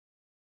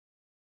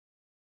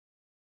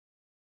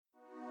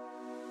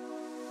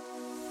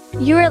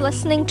You are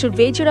listening to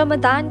Radio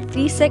Ramadan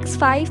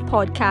 365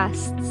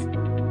 podcasts.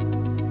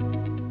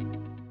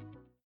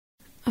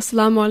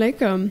 Assalamu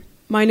alaikum.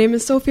 My name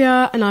is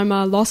Sophia and I'm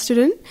a law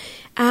student.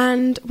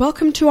 And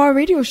welcome to our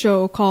radio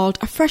show called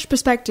A Fresh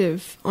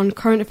Perspective on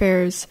Current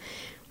Affairs.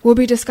 We'll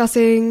be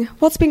discussing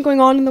what's been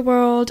going on in the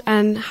world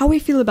and how we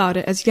feel about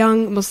it as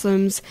young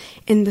Muslims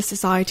in the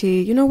society.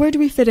 You know, where do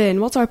we fit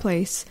in? What's our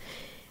place?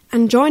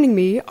 And joining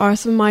me are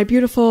some of my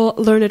beautiful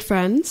learned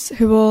friends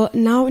who will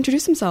now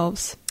introduce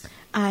themselves.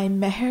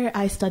 I'm Meher,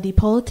 I study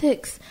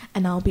politics,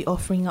 and I'll be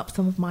offering up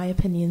some of my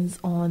opinions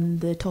on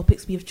the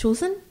topics we have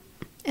chosen.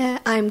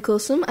 I'm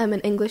Kulsum, I'm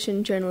an English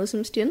and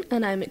journalism student,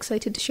 and I'm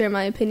excited to share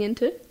my opinion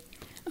too.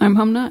 I'm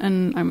Hamna,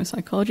 and I'm a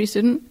psychology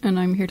student, and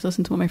I'm here to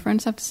listen to what my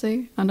friends have to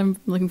say, and I'm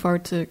looking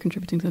forward to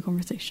contributing to the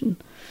conversation.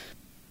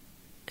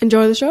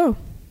 Enjoy the show.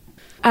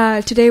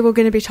 Today we're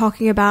going to be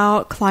talking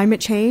about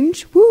climate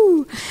change,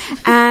 woo,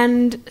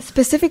 and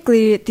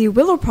specifically the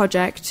Willow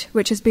project,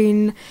 which has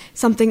been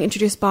something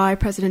introduced by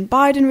President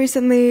Biden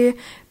recently.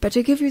 But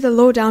to give you the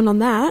lowdown on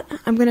that,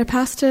 I'm going to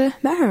pass to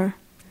Meher.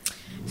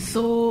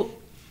 So,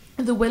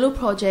 the Willow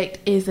project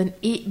is an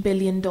 $8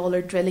 billion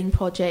drilling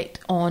project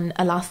on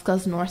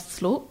Alaska's North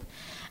Slope.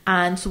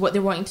 And so what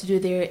they're wanting to do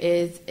there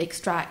is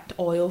extract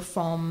oil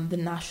from the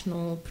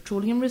National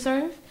Petroleum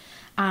Reserve.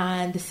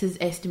 And this is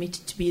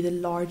estimated to be the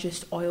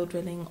largest oil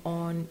drilling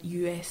on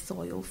US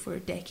soil for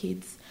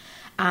decades.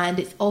 And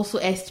it's also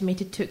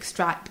estimated to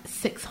extract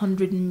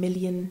 600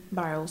 million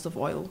barrels of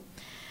oil.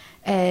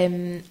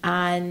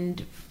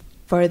 And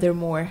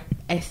furthermore,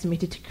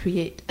 estimated to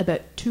create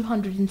about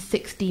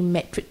 260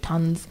 metric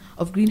tons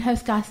of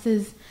greenhouse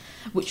gases,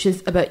 which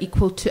is about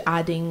equal to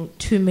adding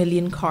 2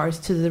 million cars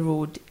to the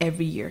road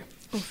every year.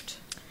 Oofed.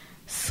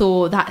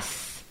 So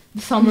that's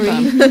the summary.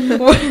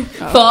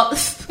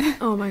 Thoughts?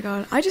 Oh my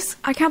god.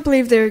 I can't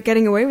believe they're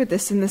getting away with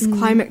this in this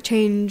climate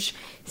change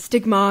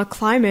stigma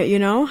climate, you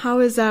know?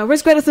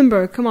 Where's Greta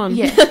Thunberg? Come on.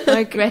 Yeah.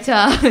 Like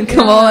Greta,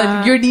 come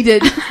on, you're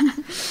needed.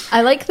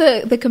 I like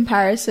the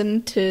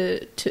comparison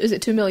to is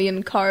it 2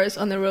 million cars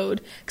on the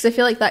road? Because I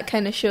feel like that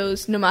kind of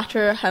shows no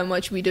matter how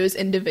much we do as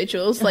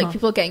individuals, like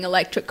people getting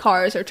electric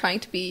cars or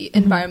trying to be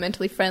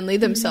environmentally friendly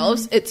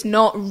themselves, it's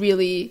not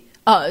really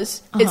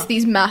us. It's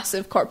these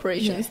massive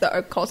corporations that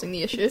are causing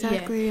the issue.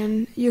 exactly,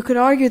 and you could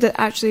argue that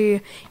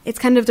actually it's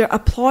kind of a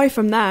ploy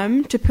from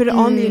them to put it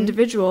on the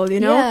individual, you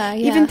know? Yeah.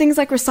 Even things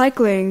like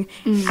recycling,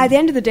 at the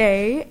end of the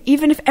day,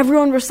 even if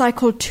everyone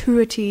recycled to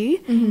a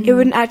T, it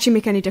wouldn't actually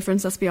make any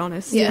difference, let's be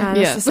honest. Yeah.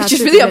 That's the sad Which is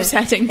truth really of it.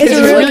 upsetting. It's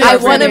really I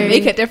want to upsetting.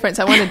 make a difference.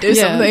 I want to do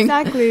something.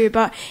 Exactly,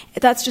 but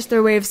that's just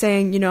their way of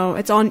saying, you know,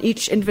 it's on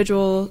each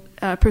individual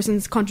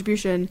person's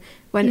contribution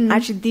when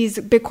actually these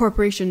big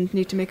corporations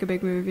need to make a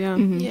big move,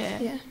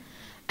 Yeah.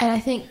 And I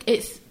think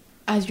it's,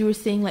 as you were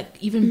saying,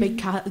 like even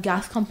big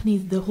gas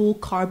companies, the whole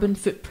carbon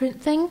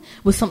footprint thing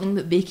was something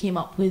that they came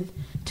up with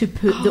to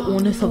put the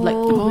onus of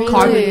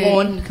carbon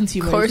on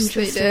consumers. Of course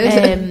they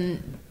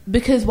did.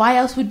 Because why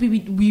else would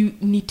we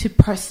need to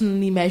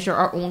personally measure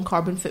our own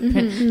carbon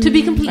footprint? To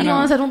be completely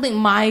honest, I don't think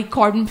my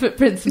carbon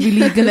footprint's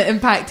really going to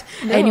impact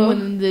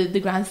anyone in the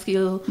grand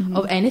scale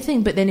of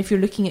anything. But then if you're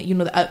looking at, you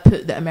know, the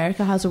output that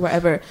America has or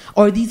whatever,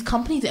 or these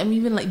companies, I mean,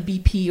 even like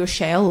BP or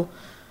Shell,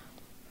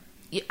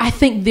 I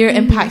think their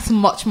impact's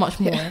much, much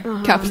more.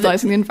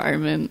 Capitalising the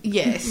environment.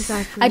 Yes.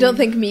 Exactly. I don't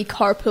think me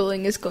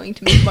carpooling is going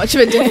to make much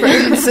of a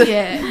difference.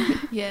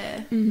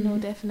 No,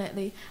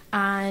 definitely.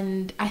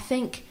 And I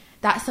think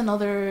that's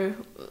another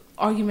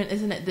argument,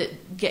 isn't it,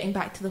 that getting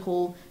back to the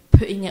whole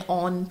putting it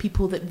on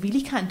people that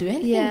really can't do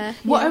anything.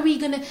 What are we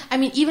going to... I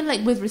mean, even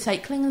like with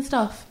recycling and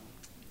stuff,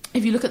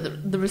 if you look at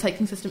the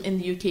recycling system in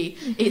the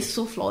UK, it's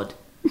so flawed.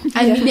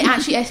 I mean, they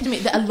actually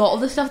estimate that a lot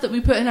of the stuff that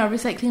we put in our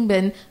recycling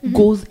bin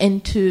goes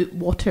into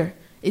water.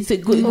 It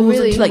goes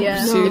into like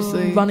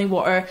Seriously. running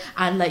water,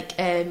 and like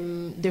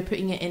they're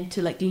putting it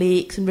into like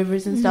lakes and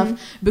rivers and stuff,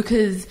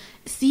 because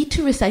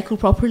to recycle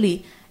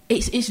properly,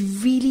 it's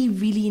really,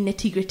 really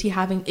nitty gritty.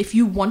 If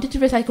you wanted to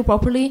recycle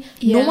properly,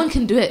 no one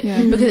can do it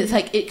because it's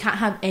like it can't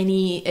have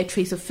any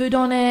trace of food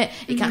on it.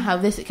 It can't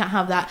have this. It can't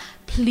have that.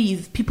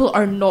 Please, people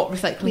are not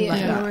recycling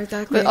like that. No,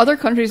 exactly. But other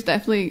countries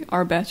definitely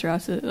are better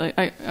at it. Like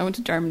I went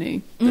to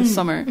Germany this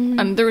summer,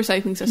 and their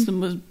recycling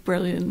system was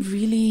brilliant.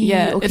 Really?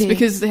 Yeah, Okay. it's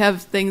because they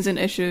have things in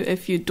issue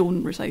if you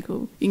don't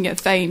recycle. You can get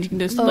fined. You can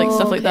do like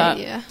stuff like that.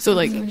 Yeah. So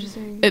like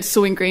it's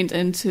so ingrained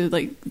into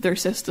like their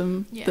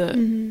system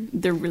that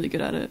they're really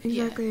good at it.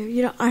 Exactly.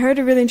 You know, I heard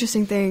a really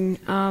interesting thing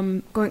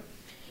going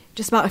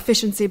just about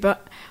efficiency,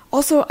 but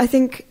also I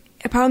think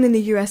apparently in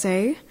the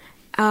USA,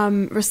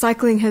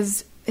 recycling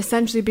has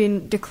essentially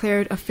been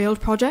declared a failed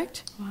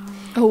project.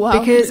 Oh wow!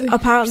 Because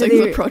apparently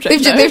they've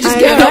just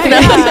given up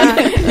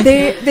now.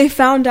 They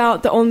found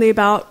out that only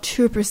about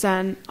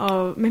 2%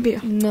 of maybe.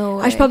 No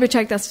way. I should probably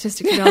check that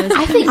statistic to be honest.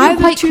 I think you're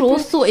quite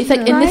close, though. It's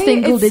like in the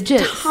single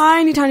digits.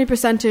 Tiny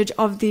percentage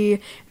of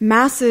the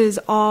masses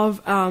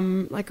of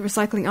like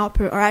recycling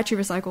output are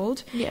actually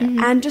recycled.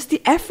 And just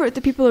the effort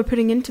that people are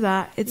putting into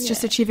that, it's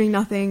just achieving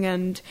nothing.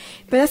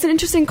 But that's an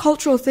interesting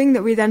cultural thing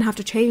that we then have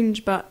to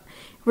change. But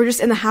we're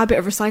just in the habit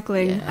of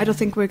recycling. Yeah. I don't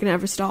think we're going to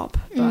ever stop.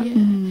 But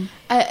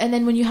And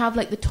then when you have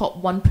like the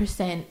top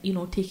 1%, you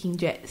know, taking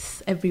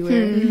jets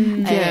everywhere.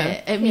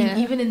 I mean,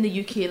 even in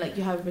the UK, like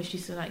you have Rishi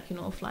Sunak, you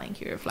know, flying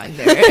here, flying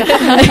there.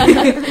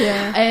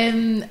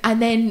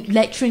 And then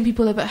lecturing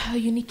people about how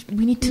we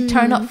need to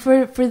turn up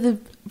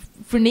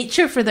for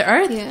nature, for the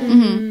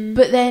earth.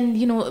 But then,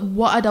 you know,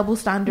 what a double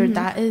standard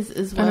that is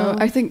as well. I know.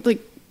 I think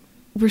like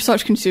we're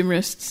such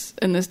consumerists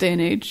in this day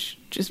and age,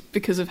 just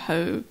because of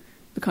how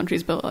the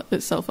country's built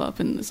itself up,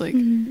 and it's like,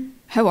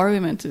 how are we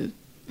meant to?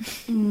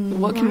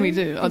 What can we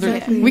do?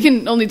 We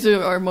can only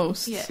do our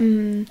most.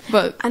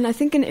 But and I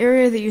think an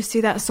area that you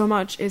see that so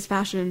much is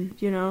fashion.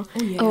 You know,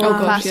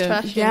 gosh,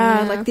 fashion.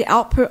 yeah, like the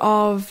output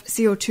of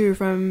CO2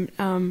 from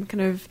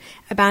kind of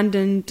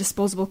abandoned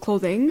disposable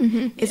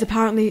clothing is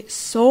apparently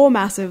so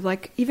massive.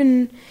 Like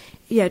even.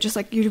 Yeah, just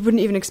like you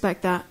wouldn't even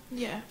expect that.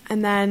 Yeah.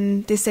 And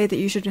then they say that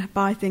you should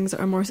buy things that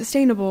are more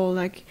sustainable,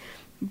 like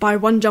buy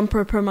one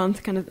jumper per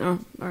month, kind of,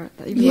 or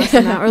even less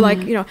than that. Or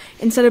like, you know,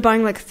 instead of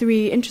buying like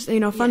 3 interesting, you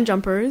know, fun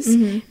jumpers,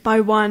 buy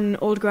one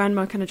old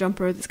grandma kind of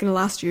jumper that's going to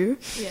last you.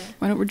 Yeah.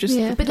 Why don't we just?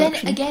 But then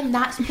again,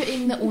 that's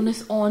putting the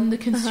onus on the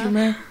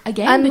consumer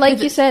again. And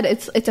like you said,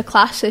 it's a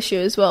class issue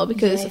as well,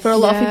 because for a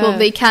lot of people,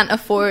 they can't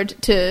afford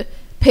to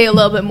pay a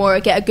little bit more,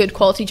 get a good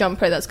quality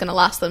jumper that's going to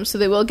last them, so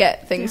they will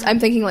get things. I'm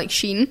thinking like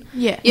Shein.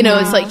 You know,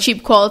 it's like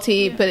cheap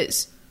quality, but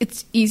it's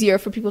easier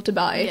for people to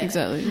buy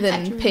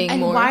than paying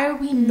more. And why are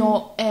we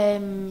not,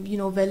 you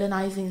know,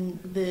 villainizing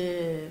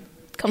the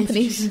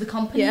companies, that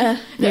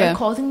are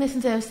causing this,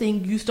 instead of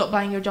saying you stop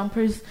buying your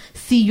jumpers,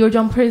 see your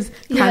jumpers,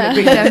 can it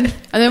break down?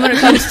 And then when it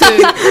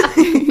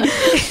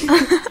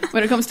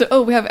comes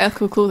to we have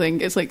ethical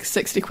clothing, it's like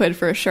 60 quid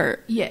for a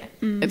shirt.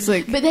 It's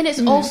like, but then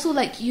it's also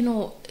like, you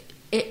know,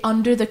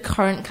 under the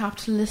current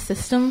capitalist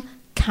system,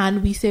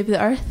 can we save the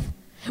earth?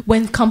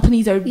 When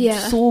companies are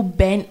so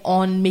bent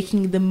on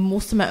making the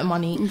most amount of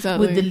money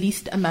with the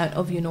least amount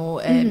of, you know,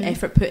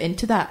 effort put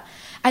into that.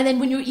 And then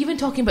when you're even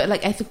talking about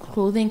like ethical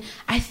clothing,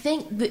 I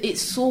think that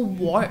it's so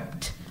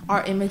warped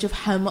our image of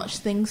how much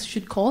things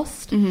should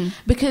cost.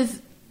 Because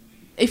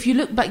if you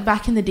look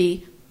back in the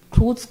day,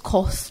 clothes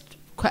cost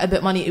quite a bit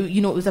of money.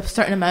 You know, it was a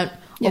certain amount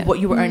of what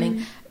you were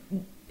earning.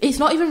 It's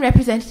not even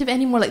representative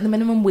anymore, like the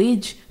minimum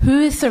wage.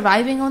 Who is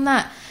surviving on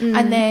that?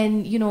 And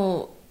then, you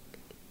know,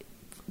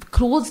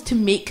 clothes to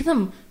make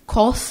them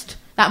cost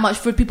that much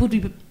for people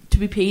to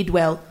be paid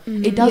well.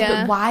 It does,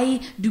 but why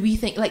do we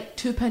think, like,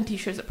 £2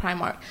 t-shirts at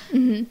Primark?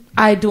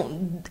 I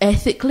don't,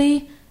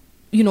 ethically,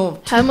 you know...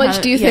 How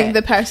much do you think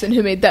the person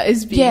who made that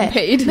is being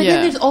paid? But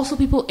then there's also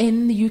people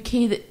in the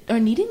UK that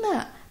are needing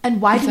that. And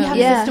why do we have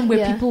a system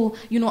where people,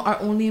 you know, are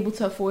only able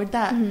to afford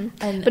that?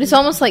 But it's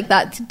almost like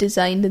that's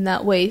designed in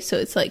that way, so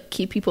it's like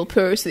keep people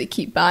poor, so they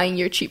keep buying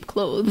your cheap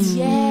clothes.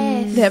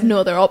 Yes. They have no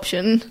other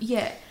option.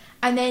 Yeah.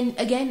 And then,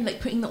 again,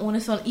 like putting the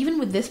onus on, even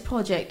with this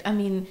project, I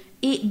mean,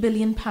 $8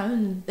 billion,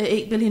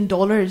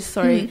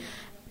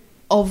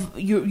 of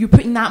you're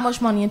putting that much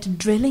money into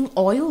drilling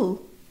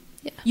oil.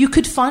 You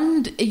could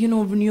fund, you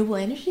know, renewable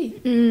energy,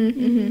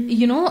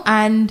 you know,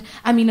 and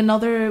I mean,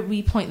 another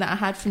wee point that I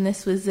had from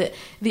this was that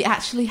they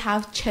actually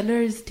have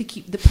chillers to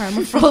keep the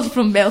permafrost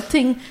from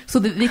melting, so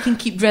that they can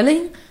keep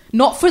drilling.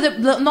 Not for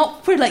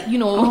like, you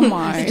know,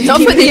 not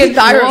for the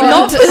environment,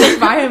 not for the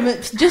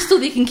environment, just so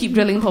they can keep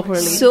drilling properly.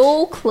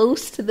 So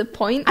close to the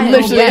point,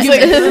 literally,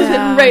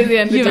 right at the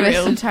end of the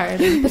rail.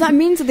 But that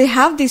means that they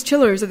have these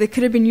chillers that they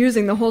could have been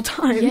using the whole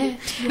time.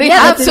 They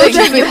have. So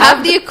you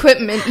have the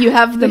equipment, you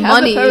have the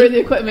money, the power, the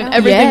equipment,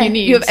 everything you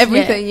need. You have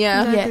everything.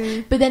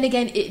 Yeah. But then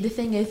again, the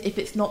thing is, if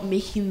it's not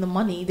making the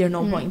money, they're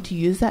not wanting to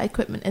use that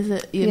equipment, is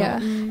it? You know,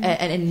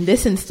 and in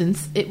this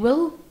instance, it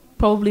will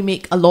probably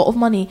make a lot of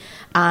money,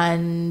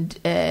 and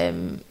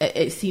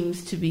it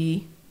seems to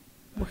be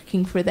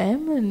working for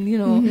them, and you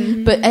know,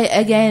 but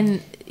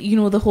again, you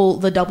know,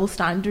 the double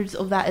standards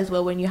of that as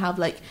well, when you have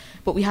like,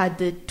 but we had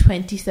the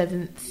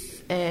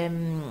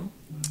 27th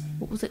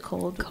what was it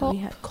called? COP. We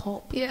had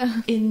COP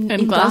in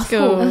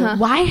Glasgow.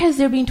 Why has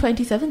there been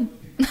 27?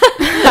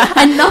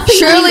 And nothing.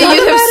 Surely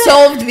you have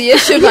solved the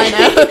issue by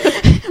now.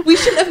 We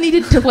shouldn't have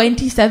needed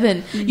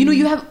 27. You know,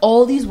 you have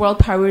all these world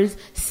powers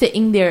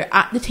sitting there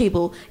at the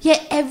table,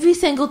 yet every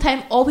single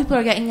time all people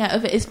are getting out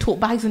of it is tote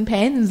bags and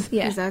pens.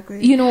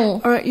 Exactly. You know,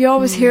 or you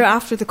always hear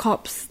after the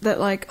COPs that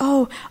like,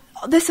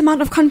 this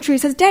amount of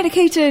countries has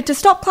dedicated to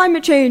stop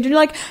climate change, and you're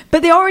like,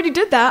 but they already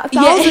did that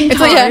 1,000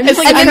 times. It's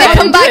like, and then they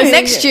come back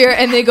next year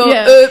and they go,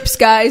 oops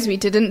guys, we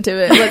didn't do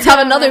it, let's have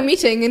another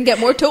meeting and get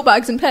more tote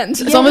bags and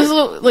pens. It's almost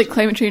like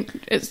climate change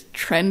is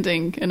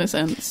trending in a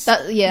sense. So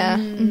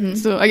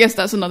I guess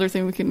that's another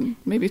thing we can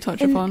maybe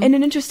touch upon in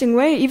an interesting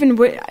way. Even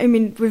I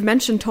mean, we've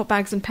mentioned tote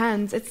bags and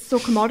pens. It's so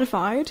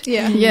commodified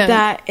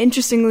that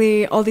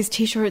interestingly all these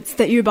t-shirts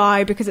that you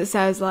buy because it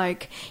says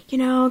like, you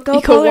know, go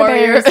Eco polar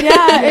warrior. bears.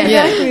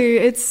 Exactly.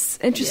 Exactly. It's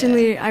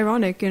interestingly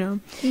ironic, you know.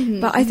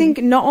 But I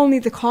think not only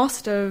the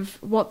cost of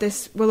what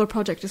this Willow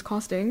project is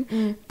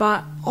costing,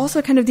 but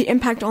also kind of the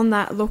impact on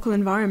that local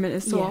environment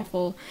is so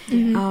awful.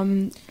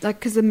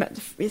 Because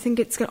I think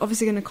it's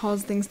obviously going to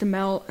cause things to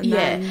melt. And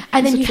then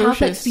you have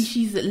like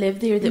species that live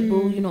there that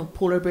will, you know,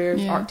 polar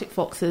bears, Arctic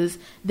foxes,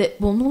 that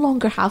will no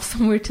longer have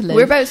somewhere to live.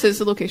 Whereabouts is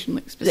the location,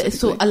 like, specifically?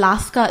 So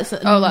Alaska, it's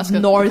Alaska.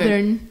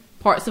 northern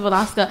parts of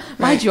Alaska.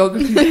 My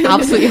geography is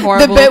absolutely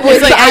horrible. The bit where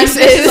the ice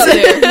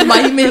is.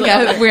 Remind me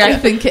where I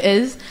think it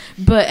is.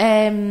 But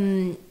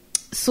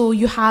so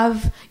you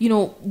have, you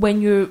know,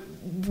 when you're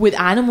with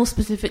animals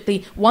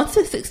specifically, once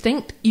it's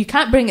extinct, you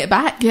can't bring it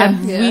back.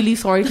 I'm really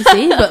sorry to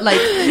say, but like,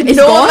 it's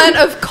no gone. amount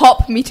of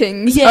COP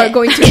meetings are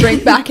going to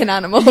bring back an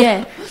animal.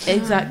 Yeah,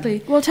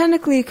 exactly. Well,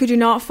 technically, could you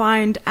not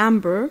find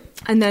amber?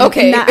 And then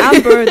in that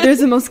amber,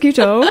 there's a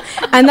mosquito,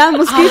 and that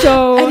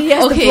mosquito, and he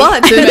has the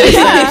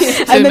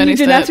blood. and then you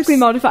genetically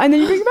modify, and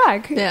then you bring it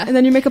back, and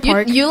then you make a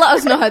park. You let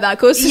us know how that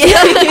goes.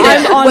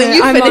 I'm on when it.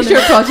 you I'm finish on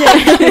your it.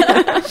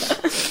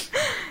 project.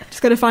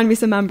 Just gotta find me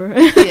some amber.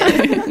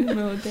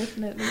 No,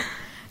 definitely.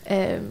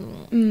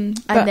 And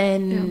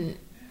then,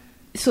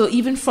 so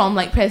even from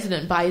like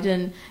President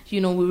Biden, you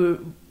know,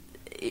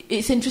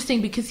 it's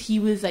interesting because he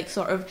was like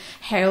sort of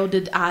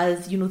heralded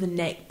as, you know, the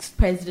next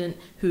president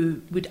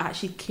who would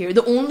actually care,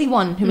 the only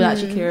one who would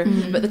actually care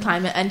about the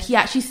climate. And he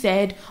actually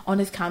said on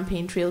his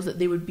campaign trails that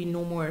there would be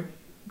no more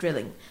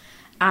drilling.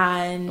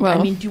 And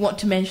I mean, do you want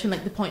to mention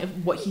like the point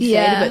of what he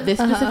said about this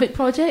specific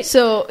project?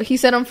 So he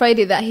said on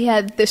Friday that he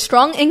had the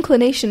strong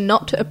inclination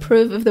not to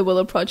approve of the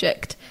Willow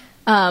project.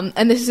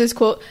 And this is his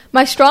quote: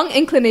 "My strong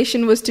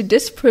inclination was to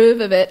disapprove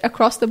of it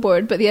across the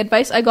board, but the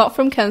advice I got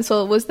from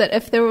counsel was that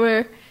if there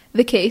were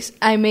the case,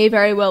 I may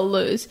very well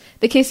lose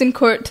the case in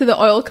court to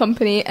the oil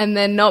company and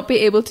then not be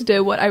able to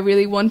do what I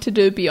really want to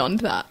do beyond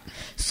that."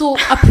 So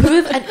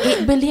approve an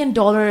 $8 billion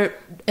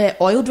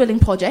oil drilling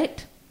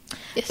project.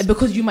 Yes.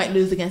 Because you might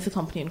lose against the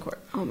company in court.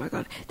 Oh my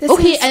god.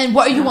 And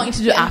what are you wanting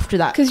to do after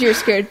that? Because you're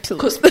scared to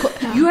lose.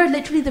 You are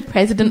literally the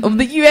president of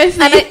the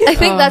USA. And I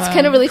think that's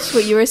kind of related to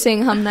what you were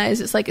saying, Hamna,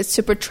 is it's like it's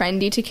super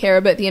trendy to care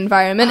about the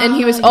environment, and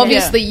he was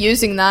obviously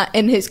using that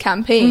in his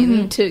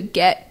campaign to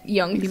get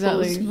young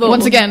people's votes.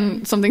 Once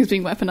again, something's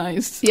being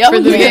weaponized for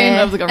the beginning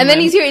of the government. And then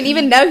he's here, and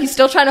even now he's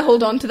still trying to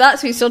hold on to that,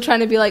 so he's still trying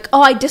to be like,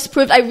 oh, I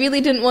disapproved, I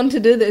really didn't want to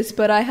do this,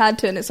 but I had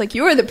to. And it's like,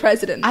 you were the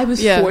president. I was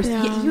forced.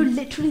 You're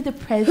literally the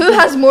president. Who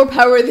has more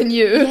power than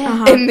you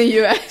in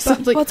the US?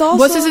 Like,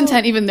 what's his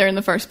intent even there in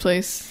the first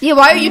place? Yeah,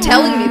 why are you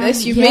telling me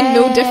this? You've made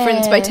no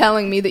difference by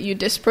telling me that you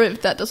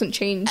disproved. That doesn't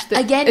change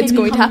that again, it's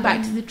going to happen.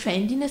 Back to the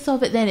trendiness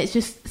of it, then it's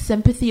just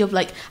sympathy of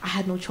like, I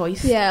had no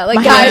choice. Yeah,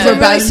 like, guys, I'm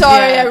really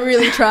sorry, I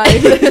really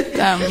tried.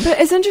 But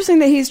it's interesting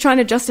that he's trying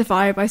to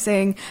justify it by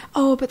saying,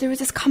 oh, but there was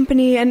this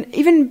company, and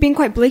even being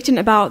quite blatant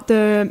about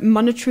the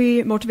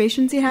monetary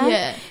motivations he had.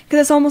 Yeah.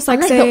 Because it's almost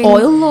like saying... the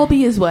oil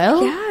lobby as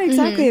well. Yeah,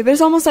 exactly. But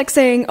it's almost like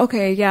saying,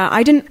 okay,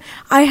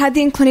 I had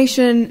the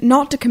inclination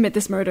not to commit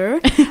this murder,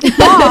 but then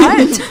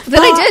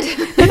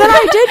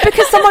I did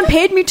because someone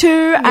paid me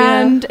to,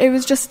 and it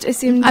was just, it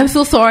seemed... I'm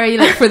so sorry,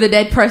 like, for the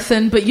dead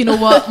person, but you know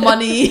what?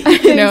 Money.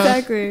 You know,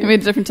 exactly. I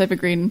made a different type of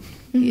green.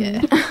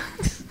 Yeah.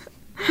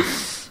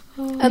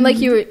 And like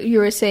you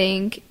were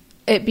saying,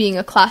 it being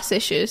a class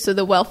issue, so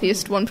the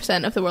wealthiest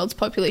 1% of the world's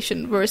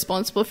population were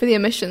responsible for the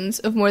emissions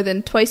of more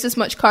than twice as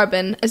much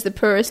carbon as the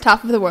poorest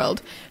half of the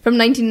world from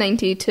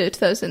 1990 to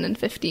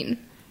 2015.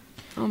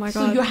 Oh my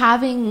god. So you're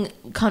having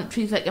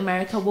countries like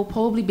America will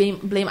probably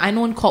blame, I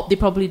know in COP they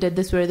probably did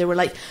this where they were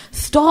like,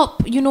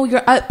 stop, you know,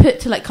 your output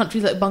to like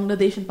countries like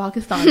Bangladesh and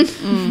Pakistan.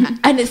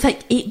 And it's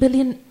like 8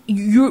 billion,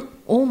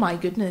 oh my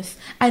goodness.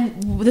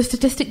 And the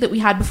statistic that we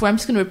had before, I'm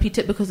just going to repeat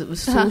it because it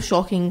was so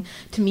shocking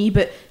to me,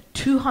 but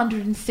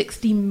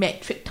 260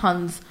 metric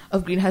tons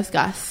of greenhouse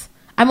gas.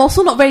 I'm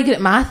also not very good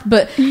at math,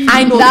 but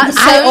I know that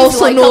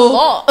sounds like a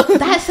lot.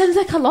 That sounds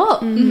like a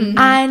lot.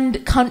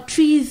 And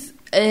countries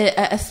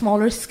at a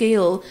smaller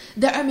scale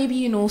that are maybe,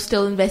 you know,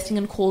 still investing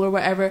in coal or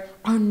whatever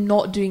are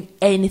not doing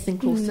anything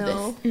close to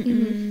this.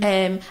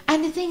 And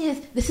the thing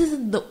is, this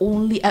isn't the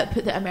only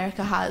output that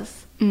America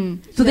has.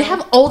 So they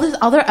have all this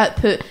other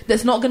output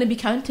that's not going to be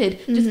counted.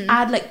 Just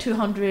add like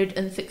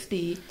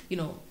 260, you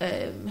know,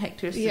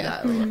 hectares to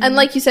that. And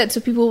like you said,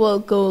 so people will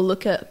go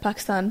look at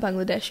Pakistan,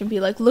 Bangladesh and be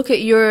like, look at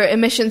your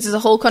emissions as a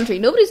whole country.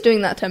 Nobody's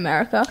doing that to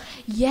America.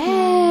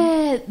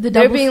 Yeah.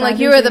 They're being like,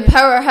 you are the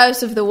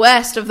powerhouse of the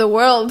West, of the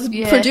world.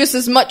 Produce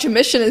as much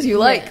emission as you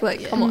like.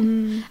 Like, come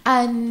on.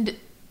 And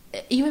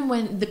even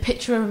when the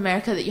picture of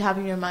America that you have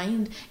in your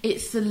mind,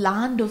 it's the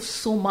land of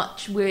so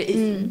much where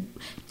it's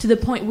to the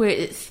point where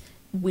it's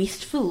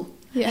wasteful.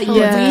 Like the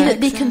way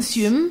that they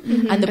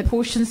consume and the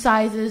portion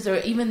sizes, or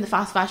even the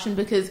fast fashion,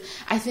 because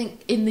I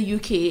think in the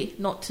UK,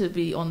 not to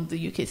be on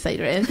the UK side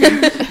or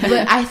anything,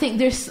 but I think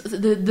there's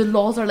the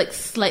laws are like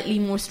slightly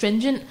more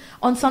stringent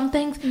on some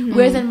things,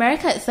 whereas in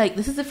America it's like,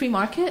 this is a free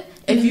market.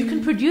 If you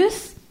can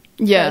produce,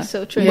 Yeah. That's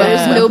so true. Yeah.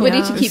 There's nobody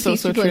Yeah. to keep It's so,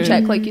 these so people in true.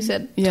 check, like you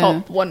said. Yeah.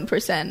 Top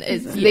 1%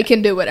 is they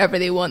can do whatever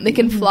they want. They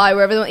can fly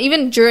wherever they want.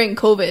 Even during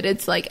COVID,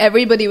 it's like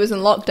everybody was in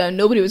lockdown,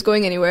 nobody was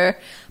going anywhere.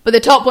 But the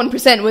top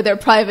 1% with their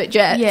private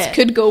jets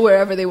could go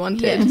wherever they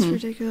wanted. Yeah. It's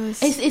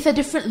ridiculous. It's a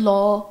different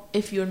law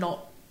if you're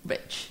not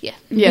rich. Yeah.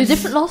 There's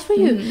different laws for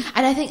you.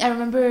 And I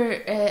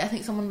remember I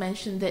think someone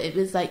mentioned that it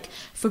was like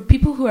for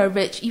people who are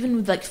rich, even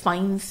with like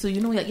fines, so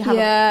like you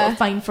have a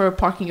fine for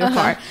parking your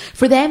car,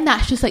 for them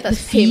that's just like That's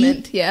the fee.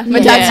 payment. My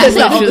dad says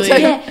that all the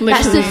literally. time.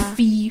 That's the Literally.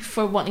 fee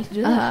for wanting to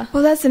do that.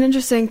 Well, that's an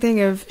interesting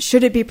thing of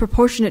should it be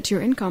proportionate to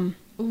your income?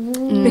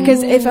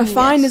 Because if a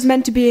fine is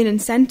meant to be an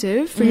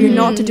incentive for you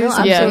not to do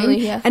something,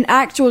 absolutely, yeah. an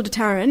actual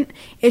deterrent,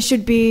 it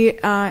should be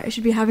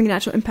having an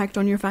actual impact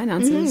on your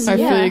finances. I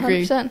Yeah, fully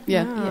agree. 100%.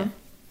 Yeah.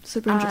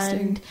 Super interesting.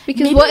 And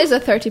Because maybe- what is a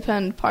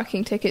 £30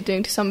 parking ticket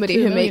doing to somebody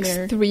To a who makes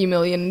millionaire. £3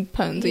 million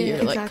a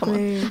year? Like, come on.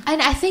 Exactly.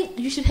 And I think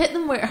you should hit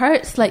them where it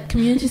hurts, like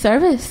community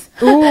service.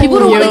 Ooh, People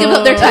don't want to give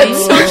up their time.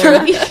 That's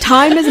so true.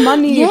 Time is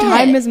money. Yeah.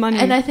 Time is money.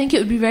 And I think it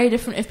would be very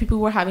different if people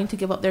were having to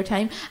give up their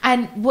time.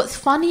 And what's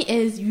funny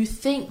is you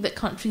think that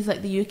countries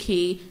like the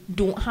UK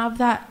don't have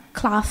that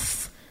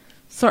class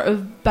sort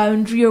of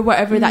boundary or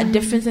whatever, that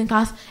difference in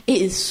class.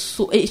 It's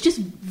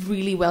just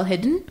really well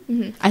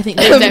hidden. I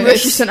think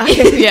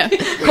Yeah.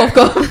 cough,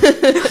 cough.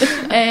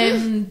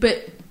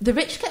 But the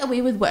rich get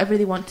away with whatever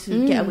they want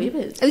to get away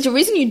with. There's a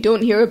reason you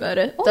don't hear about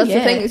it. Oh, That's the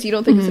yeah. thing, is you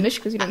don't think it's an issue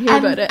because you don't hear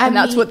about it, and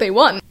that's what they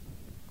want.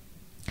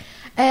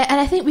 And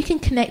I think we can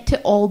connect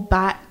it all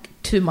back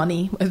to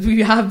money, as we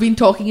have been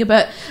talking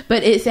about,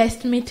 but it's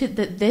estimated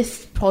that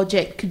this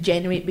project could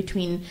generate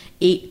between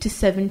 $8 to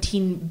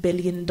 $17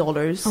 billion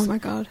oh my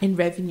god. in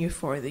revenue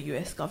for the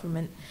US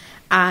government.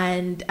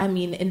 And I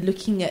mean, in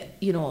looking at,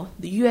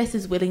 the US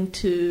is willing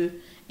to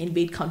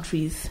invade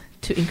countries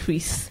to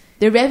increase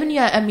their revenue.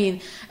 I mean,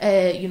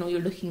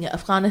 you're looking at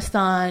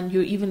Afghanistan,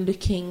 you're even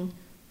looking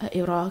at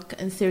Iraq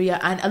and Syria,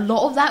 and a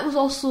lot of that was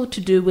also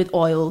to do with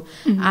oil.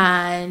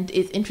 And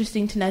it's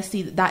interesting to now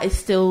see that is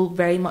still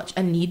very much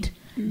a need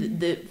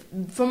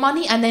for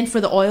money, and then for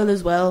the oil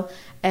as well.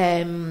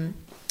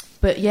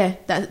 But yeah,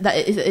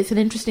 it's an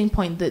interesting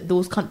point that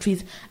those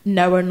countries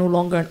now are no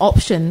longer an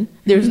option.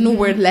 There's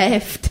nowhere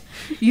left,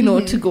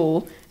 to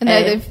go. And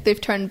now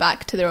they've turned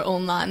back to their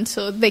own land,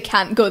 so they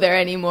can't go there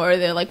anymore.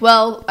 They're like,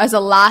 well, as a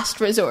last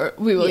resort,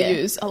 we will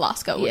use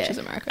Alaska, which is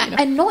America.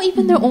 And not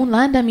even their own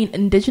land. I mean,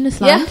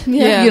 indigenous land.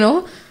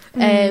 Yeah.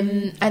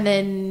 And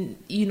then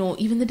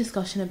even the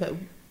discussion about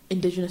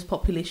indigenous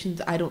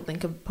populations, I don't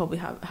think I've probably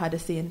had a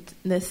say in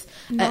this.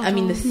 I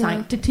mean, the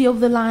sanctity of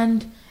the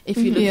land, if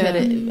you look at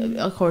it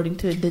according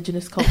to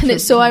indigenous culture. And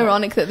it's so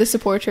ironic that the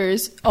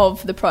supporters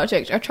of the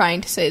project are trying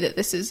to say that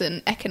this is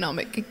an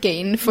economic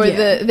gain for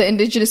the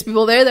indigenous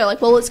people there. They're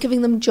like, well, it's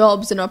giving them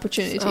jobs and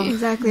opportunity.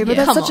 Exactly, but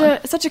Yeah.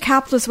 that's such a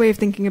capitalist way of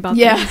thinking about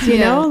Yeah. things, you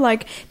know,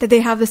 like that they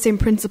have the same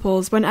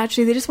principles when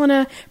actually they just want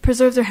to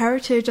preserve their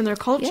heritage and their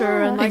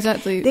culture, and like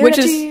Exactly. they're Which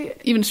actually- is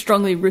even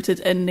strongly rooted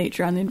in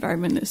nature and the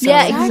environment itself.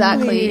 Yeah,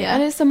 exactly, yeah.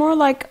 And it's a more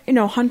like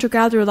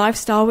hunter-gatherer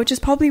lifestyle, which is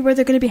probably where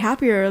they're going to be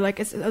happier,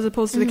 like as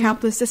opposed to the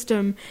capitalist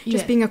system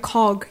just being a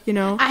cog,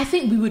 I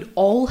think we would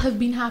all have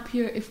been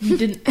happier if we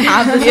didn't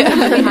have the system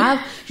that we have.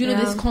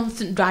 This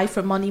constant drive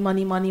for money,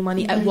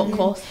 at what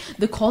cost?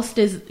 The cost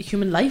is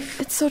human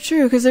life. It's so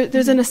true, because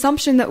there's an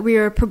assumption that we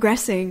are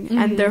progressing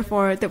and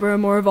therefore that we're a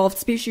more evolved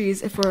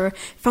species if we're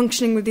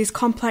functioning with these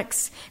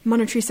complex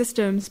monetary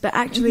systems. But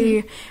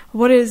actually,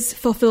 what is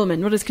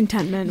fulfillment? What is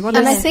contentment? What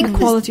is I think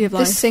quality of the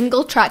life?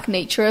 single track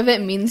nature of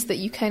it means that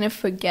you kind of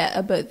forget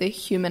about the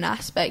human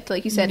aspect.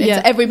 Like you said,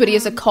 it's everybody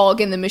is a cog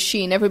in the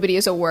machine, everybody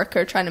is a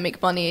worker trying to make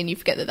money, and you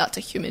forget that that's a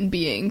human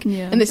being.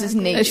 Yeah. And this is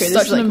nature. It's This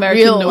such is an like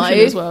American real notion life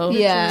as well.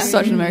 Yeah. It's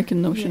such an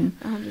American notion.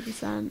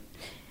 100%.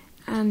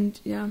 And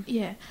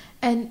Yeah,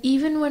 and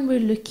even when we're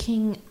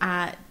looking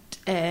at,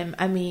 the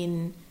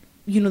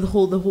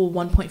whole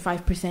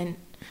 1.5%,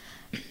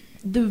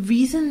 the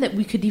reason that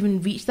we could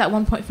even reach that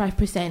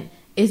 1.5%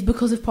 is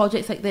because of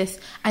projects like this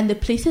and the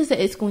places that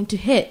it's going to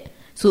hit.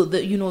 So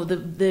that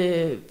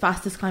the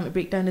fastest climate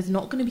breakdown is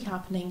not going to be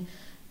happening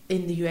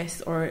in the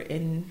US or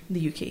in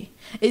the UK.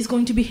 It's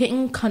going to be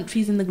hitting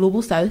countries in the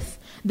global south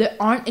that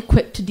aren't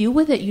equipped to deal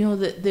with it.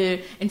 That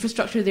the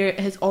infrastructure there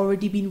has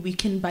already been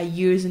weakened by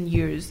years and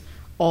years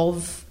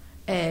of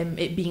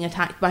it being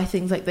attacked by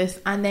things like this,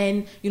 and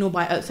then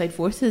by outside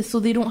forces, so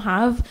they don't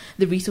have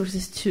the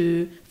resources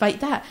to fight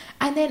that.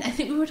 And then I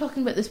think we were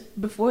talking about this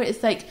before,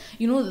 it's like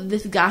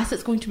this gas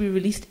that's going to be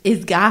released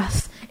is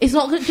gas. It's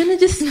not going to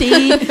just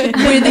stay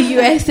where the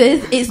US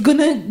is. It's going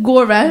to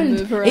go around.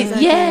 Move around.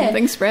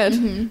 Things spread.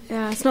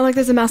 yeah, it's not like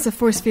there's a massive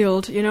force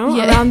field,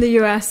 around the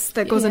US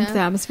that goes into the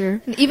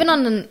atmosphere. And even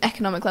on an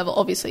economic level,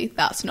 obviously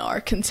that's not our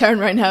concern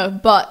right now,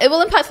 but it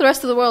will impact the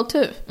rest of the world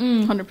too.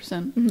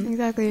 100%.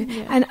 Exactly.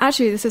 And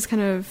actually, this is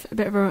kind of a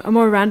bit of a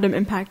more random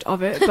impact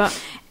of it, but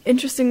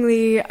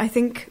interestingly, I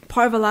think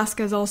part of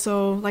Alaska is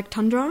also like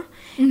tundra.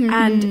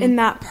 And in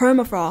that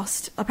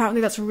permafrost,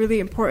 apparently that's really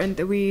important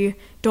that we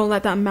don't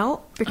let that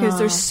melt, because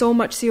there's so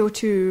much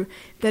CO2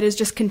 that is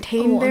just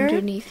contained there.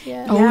 Underneath,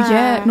 yeah. Oh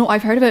yeah, no,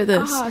 I've heard about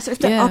this. So if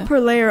the upper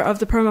layer of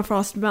the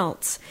permafrost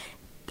melts,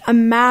 a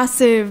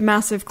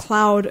massive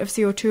cloud of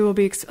CO2 will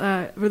be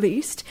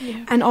released.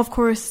 And of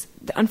course,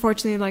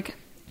 unfortunately, like,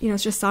 you know,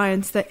 it's just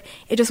science that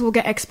it just will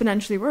get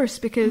exponentially worse,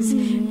 because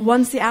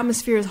once the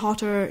atmosphere is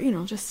hotter, you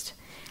know, just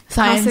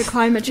Science. classic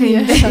climate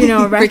change, you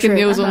know, Breaking rhetoric.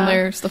 the ozone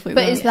layer, stuff like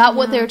But that. is that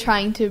what they're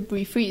trying to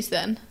refreeze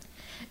then?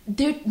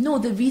 No,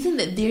 the reason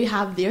that they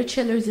have their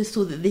chillers is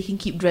so that they can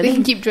keep drilling. They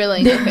can keep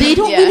drilling. They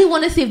don't really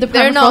want to save the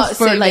They're not permafrost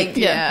for saving- like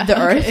yeah.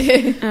 the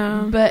earth.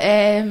 Um, But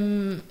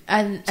and It's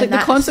like the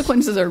that's-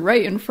 consequences are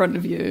right in front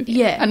of you.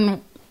 Yeah.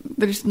 And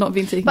they're just not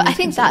being taken But I into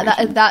think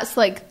consideration. that's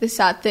like the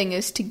sad thing,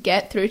 is to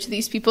get through to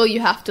these people, you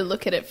have to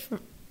look at it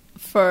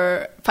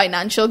for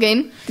financial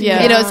gain.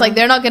 Yeah. You know, it's like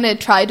they're not going to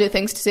try do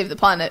things to save the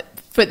planet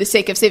for the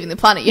sake of saving the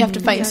planet. You have to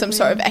find some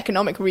sort of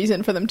economic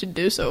reason for them to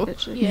do so.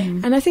 Yeah.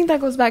 And I think that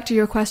goes back to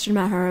your question,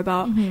 Maher,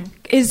 about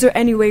is there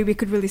any way we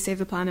could really save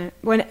the planet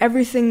when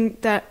everything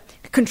that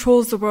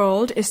controls the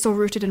world is so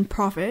rooted in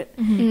profit?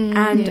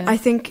 And I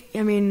think,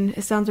 I mean,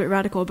 it sounds a bit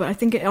radical, but I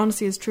think it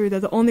honestly is true that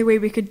the only way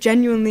we could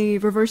genuinely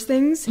reverse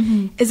things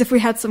is if we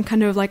had some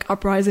kind of like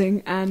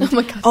uprising and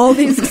all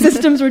these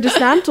systems were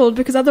dismantled,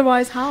 because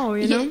otherwise how,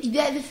 you know?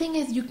 Yeah, the thing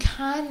is, you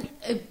can't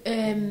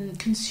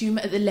consume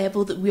at the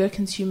level that we are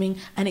consuming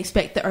and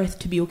expect the earth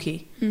to be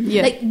okay.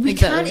 Yeah, Like, we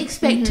exactly. can't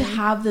expect to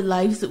have the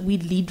lives that we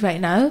lead right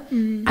now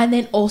and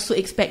then also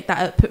expect that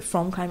output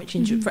from climate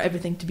change for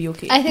everything to be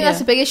okay. I think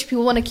that's a big issue.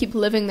 People want to keep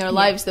living their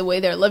lives the way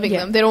they're living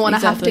them. They don't want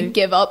to have to Exactly.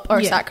 give up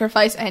or Yeah.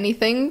 sacrifice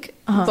anything.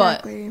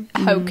 But Exactly.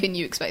 how can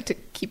you expect to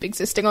keep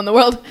existing on the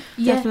world?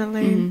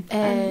 Definitely.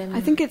 And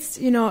I think it's,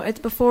 you know, it's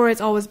before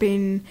it's always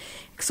been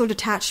so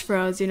detached for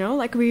us, you know,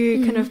 like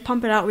we kind of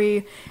pump it out,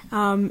 we,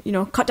 you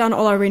know, cut down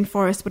all our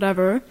rainforests,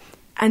 whatever,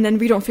 and then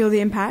we don't feel the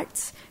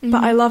impacts.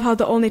 But I love how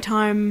the only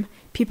time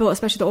people,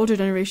 especially the older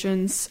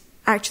generations,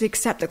 actually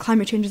accept that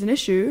climate change is an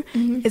issue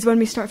is when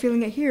we start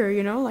feeling it here,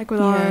 you know, like with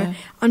our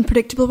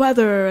unpredictable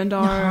weather and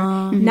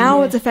our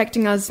now it's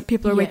affecting us,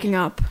 people are waking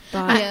up.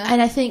 But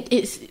And I think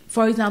it's,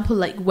 for example,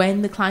 like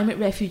when the climate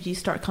refugees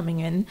start coming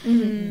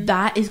in,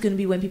 that is going to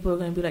be when people are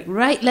going to be like,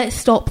 right, let's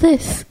stop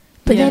this.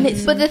 But then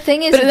it's But the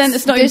thing is, But then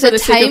it's not even there's for a the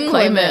sake time of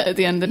climate limit. at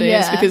the end of the day.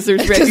 It's Yeah. because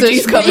there's Because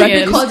refugees there's- coming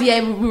in.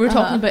 because we were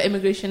talking about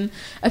immigration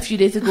a few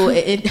days ago,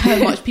 how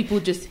much people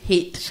just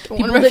hate don't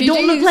people want that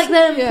don't look refugees. like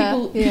them.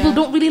 Yeah. People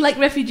don't really like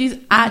refugees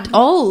at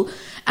all,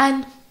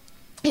 and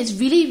it's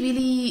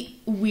really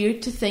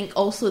weird to think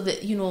also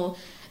that, you know,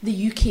 the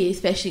UK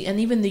especially, and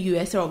even the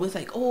US, are always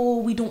like, oh,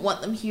 we don't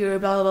want them here,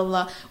 blah blah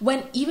blah.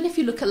 When even if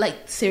you look at like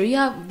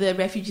Syria, the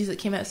refugees that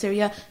came out of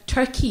Syria,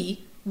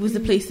 Turkey was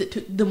the place that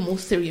took the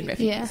most Syrian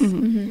refugees. Yeah.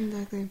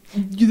 exactly.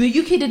 The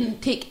UK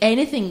didn't take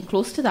anything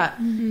close to that,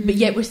 but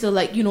yet we're still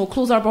like, you know,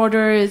 close our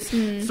borders,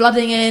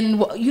 flooding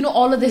in, you know,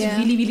 all of this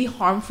really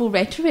harmful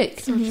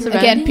rhetoric. surrounding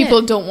Again, people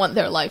it. don't want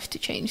their life to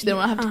change. They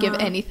don't have to give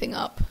anything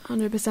up.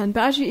 100%.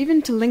 But actually,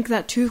 even to link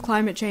that to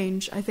climate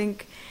change, I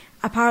think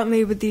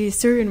apparently with the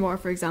Syrian war,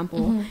 for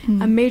example,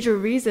 a major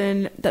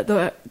reason that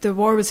the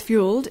war was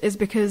fueled is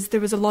because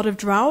there was a lot of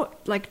drought,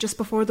 like just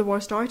before the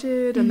war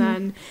started, and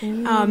then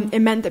it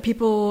meant that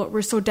people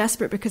were so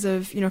desperate because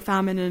of, you know,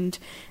 famine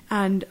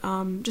and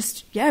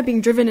just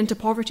being driven into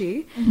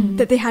poverty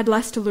that they had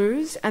less to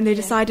lose, and they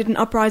decided an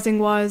uprising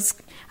was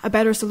a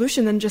better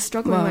solution than just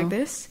struggling like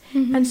this.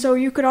 And so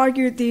you could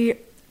argue the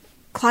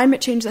climate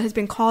change that has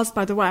been caused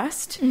by the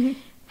West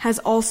has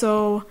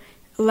also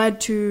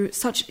led to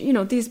such, you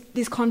know,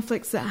 these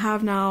conflicts that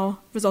have now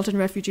resulted in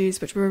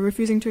refugees, which we're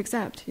refusing to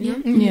accept, you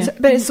know? Yeah. So,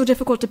 but it's so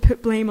difficult to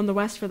put blame on the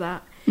West for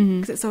that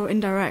because it's so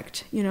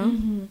indirect, you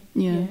know?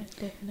 Yeah.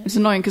 Definitely. It's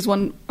annoying because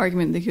one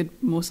argument they could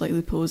most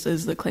likely pose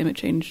is that climate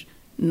change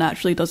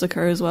naturally does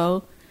occur as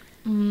well.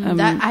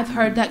 That I've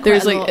heard that.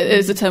 There's quite a like, lot. it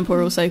is a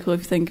temporal cycle.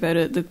 If you think about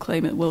it, the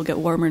climate will get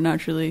warmer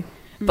naturally,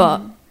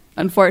 but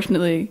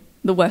unfortunately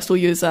the West will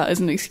use that as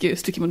an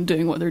excuse to keep on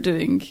doing what they're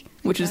doing,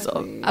 which is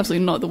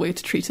absolutely not the way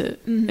to treat it.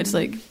 It's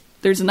like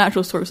there's a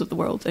natural source of the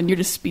world and you're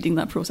just speeding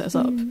that process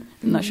up, and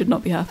that should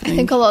not be happening. I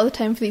think a lot of the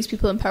time for these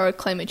people in power,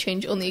 climate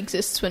change only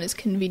exists when it's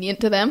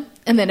convenient to them.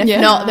 And then if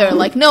not, they're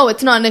like, no,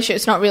 it's not an issue,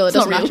 it's not real, it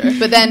doesn't matter.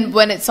 But then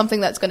when it's something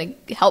that's going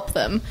to help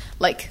them,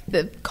 like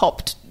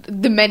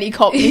the many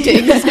COP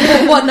meetings,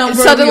 What number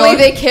suddenly are we on?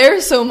 they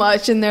care so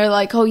much and they're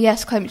like, oh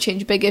yes, climate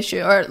change, big issue.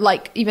 Or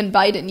like even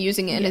Biden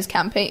using it in his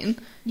campaign.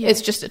 Yeah.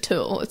 It's just a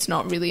tool. It's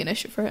not really an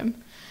issue for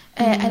him.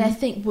 And I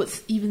think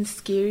what's even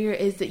scarier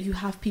is that you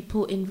have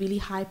people in really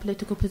high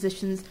political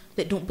positions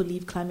that don't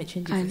believe climate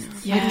change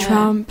exists. Like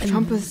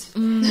Trump was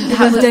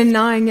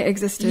denying it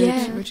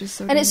existed, which is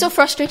so And it's so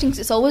frustrating because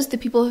it's always the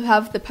people who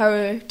have the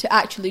power to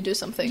actually do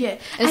something. Yeah. And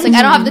it's And like,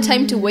 I don't have the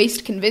time to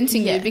waste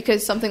convincing Yeah. you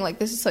because something like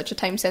this is such a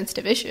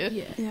time-sensitive issue.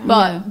 Yeah.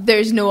 But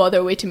there's no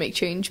other way to make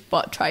change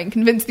but try and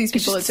convince these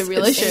people it's a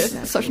real issue.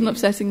 It's such an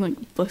upsetting,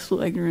 like,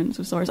 blissful ignorance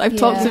of sorts. I've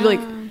talked to, like,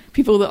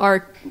 people that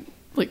are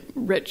like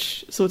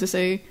rich, so to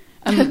say.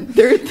 And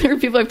there are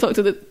people I've talked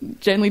to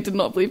that generally did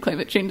not believe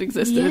climate change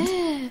existed.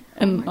 Yeah.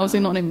 And obviously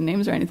not naming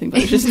names or anything,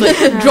 but it's just like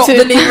Drop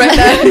the name right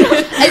now.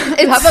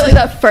 to have like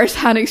that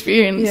first-hand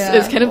experience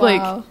is kind of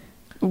like,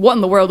 what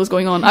in the world is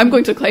going on? I'm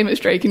going to a climate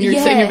strike, and you're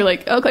sitting here be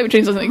like, oh, climate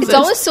change doesn't exist. It's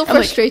always so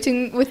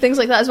frustrating with things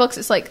like that as well, because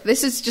it's like,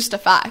 this is just a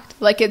fact.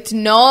 Like, it's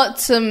not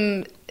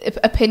some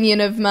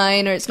opinion of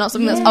mine, or it's not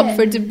something that's up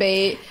for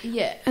debate.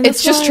 Yeah. And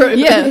It's just true.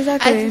 Yeah,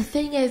 exactly. And the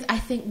thing is, I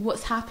think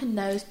what's happened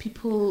now is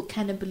people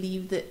kind of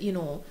believe that, you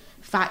know,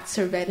 facts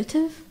are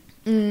relative.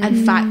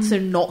 And facts are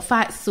not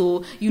facts,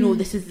 so you know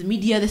this is the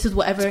media, this is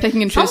whatever. It's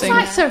picking and some choosing.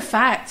 facts are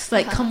facts.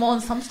 Like, come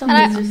on, some stuff.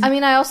 And is just... I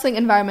mean, I also think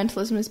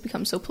environmentalism has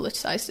become so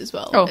politicized as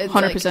well. Oh, It's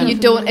 100%. Like, you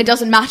don't. It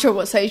doesn't matter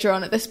what side you're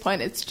on at this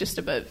point. It's just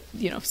about,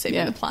 you know,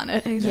 saving the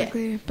planet.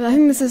 Exactly. But I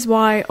think this is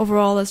why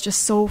overall it's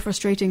just so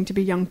frustrating to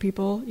be young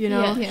people, you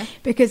know,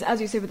 because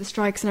as you say with the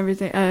strikes and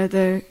everything,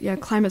 the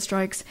climate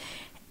strikes,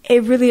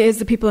 it really is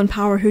the people in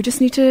power who just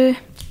need to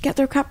get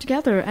their crap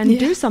together and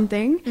do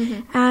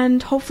something,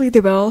 and hopefully they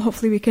will.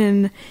 Hopefully we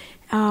can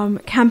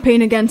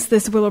campaign against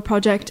this Willow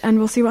project, and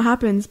we'll see what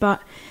happens. But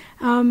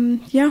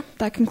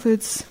that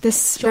concludes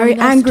this very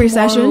angry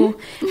session.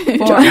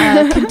 For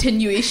a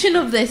continuation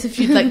of this, if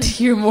you'd like to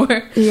hear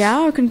more.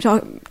 Yeah, we can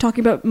talking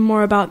about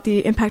more about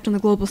the impact on the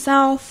global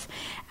south,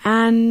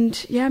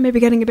 and maybe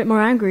getting a bit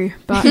more angry.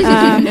 But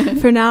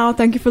for now,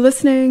 thank you for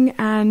listening,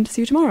 and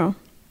see you tomorrow.